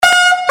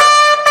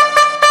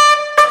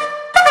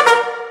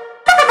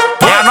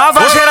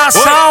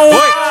geração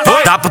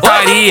da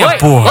putaria,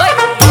 porra.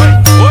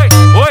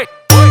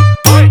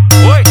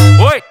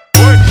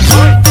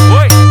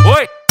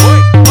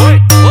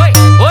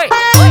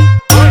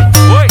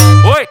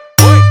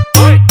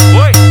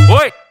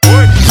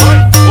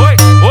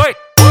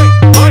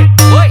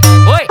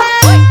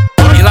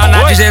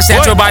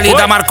 O baile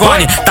da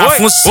Marconi tá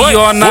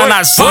funcionando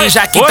assim,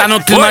 já que tá no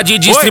clima de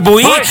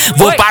distribuir.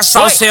 Vou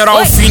passar o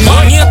cerol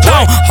fininho,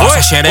 então roça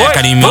a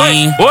xereca em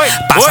mim,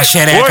 passa a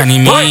xereca em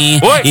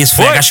mim,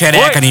 esfrega a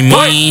xereca em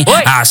mim,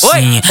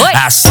 assim,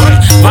 assim.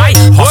 Vai,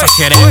 roça a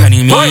xereca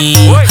em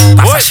mim,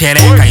 passa a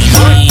xereca em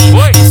mim,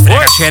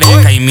 esfrega a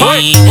xereca em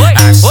mim,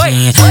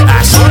 assim,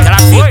 assim. Ela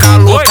fica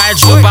louca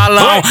de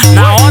balão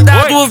na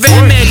onda do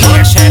vermelhinho.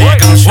 A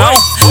xereca no chão,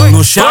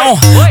 no chão,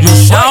 no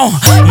chão,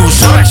 no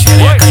chão. A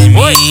xereca em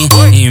mim,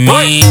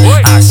 assim,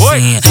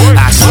 assim.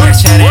 A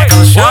xereca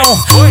no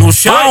chão, no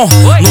chão,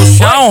 no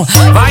chão.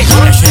 Vai,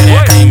 a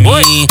xereca em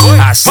mim,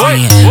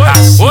 assim,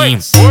 assim.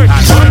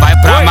 Vai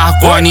pra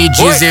Marconi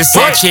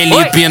 17,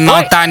 Elipe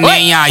não tá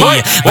nem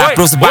aí. Vai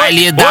pros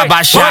baile da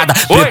Baixada,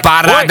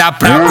 preparada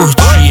pra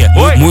curtir.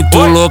 Muito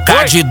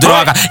louca de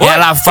droga,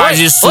 ela faz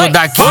isso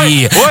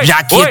daqui.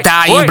 Já que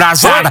tá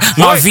embrasada,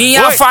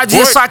 novinha faz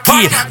isso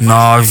aqui.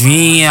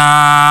 Novinha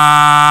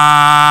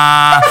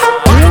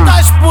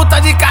das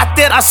putas de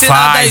carteira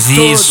assinada faz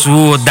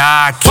isso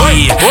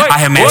daqui.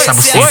 Arremessa a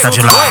buceta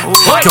de lá,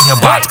 que eu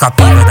rebato com a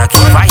pica daqui.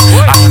 Vai,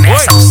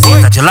 arremessa a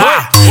buceta de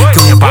lá, que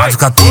eu rebato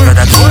com a pica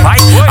daqui. Vai,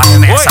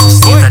 arremessa a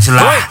buceta de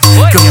lá,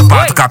 que eu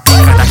rebato com a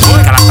pica daqui.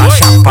 Que ela tá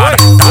chapada,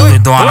 tá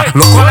doidona,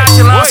 loucona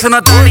de lança,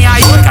 não tá nem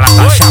aí. Que ela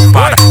tá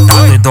chapada, tá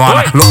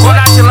doidona,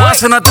 loucona de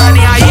lança, não tá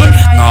nem aí.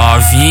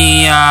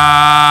 Novinha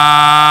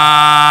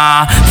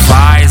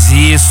faz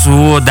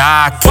isso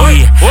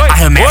daqui.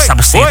 Arremessa a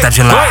buceta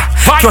de lá,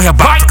 que eu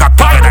rebato com a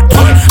pica daqui.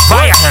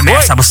 Vai,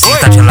 arremessa a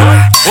buceta de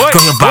lá, que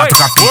eu rebato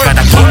com a pica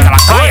daqui. Que ela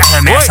vai,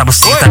 arremessa a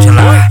buceta de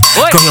lá,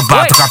 que eu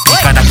rebato com a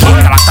pica daqui.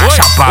 Que ela tá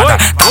chapada,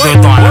 tá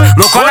doidona,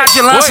 loucona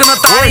de lança, não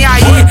tá nem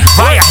aí.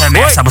 Vai,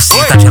 arremessa a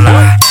buceta de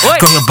lá,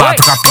 que eu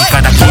rebato com a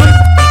pica daqui.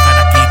 Pica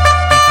daqui,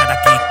 pica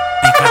daqui,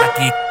 pica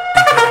daqui.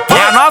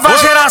 É a nova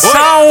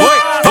geração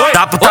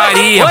da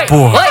putaria,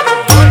 porra.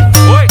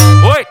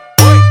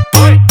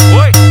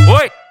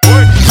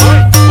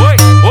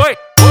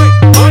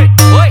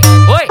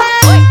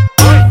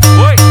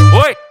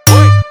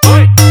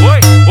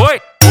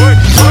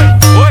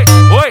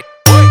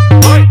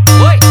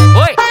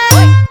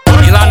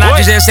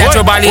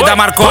 O baile da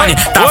Marconi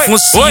tá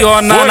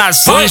funcionando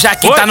assim, já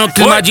que tá no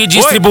clima de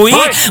distribuir.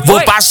 Vou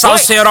passar o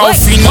cerol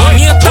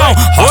fininho, então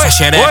roça a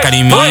xereca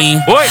em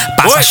mim,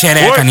 passa a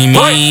xereca em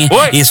mim,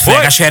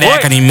 esfrega a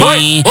xereca em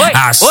mim,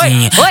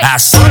 assim,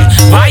 assim.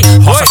 Vai,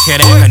 roça a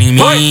xereca em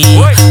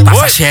mim,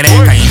 passa a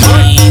xereca em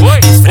mim,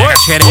 esfrega a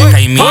xereca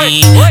em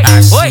mim,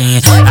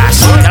 assim,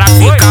 assim. Ela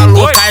fica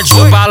louca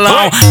de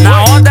balão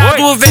na onda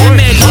do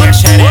vermelhinho. A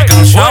xereca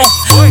no chão,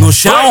 no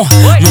chão,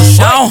 no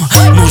chão,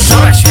 no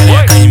chão. A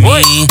xereca em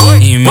mim,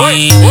 assim,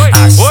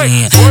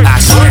 assim.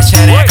 A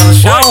xereca no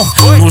chão,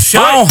 no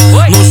chão,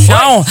 no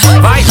chão.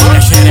 Vai,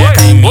 a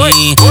xereca em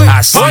mim,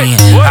 assim,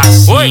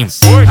 assim.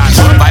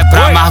 Vai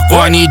pra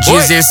Marconi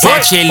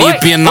 17,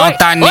 Elipe não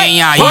tá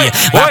nem aí.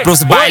 Vai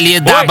pros baile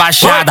da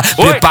Baixada,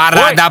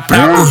 preparada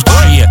pra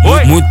curtir.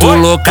 Muito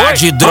louca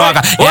de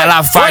droga,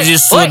 ela faz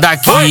isso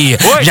daqui.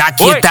 Já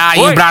que tá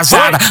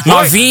embrasada,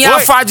 novinha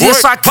faz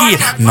isso aqui.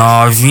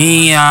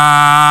 Novinha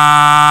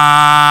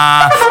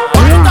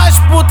das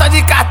putas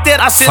de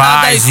carteira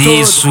assinada faz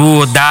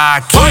isso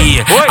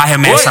daqui.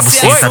 Arremessa a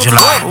buceta de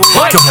lá,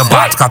 que eu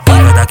rebato com a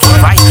pica daqui.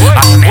 Vai,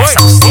 arremessa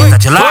a buceta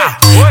de lá,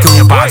 que eu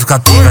rebato com a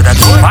pica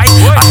daqui. Vai,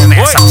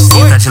 arremessa a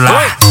buceta de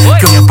lá,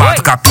 que eu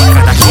rebato com a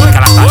pica daqui. Que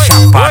ela tá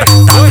chapada,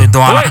 tá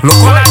doidona,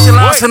 loucona de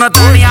lança, não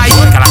tá nem aí.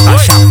 Que ela tá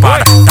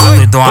chapada, tá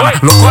doidona,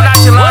 loucona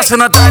de lança,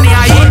 não tá nem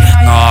aí.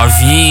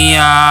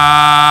 Novinha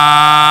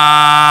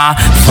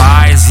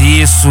faz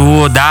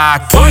isso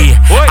daqui.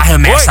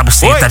 Arremessa a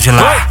buceta de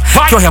lá,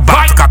 que eu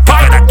rebato com a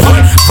pica daqui.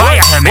 Vai,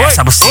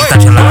 arremessa a buceta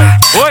de lá,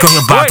 que eu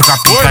rebato com a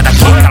pica daqui.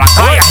 Que ela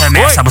vai,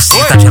 arremessa a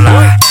buceta de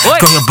lá,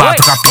 que eu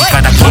rebato com a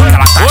pica daqui. Que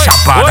ela tá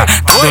chapada,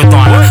 tá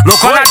doidona,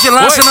 loucona de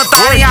lança, não tá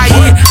nem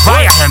aí.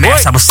 Vai,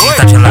 arremessa a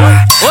buceta de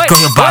lá, que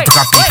eu rebato com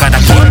a pica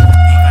daqui.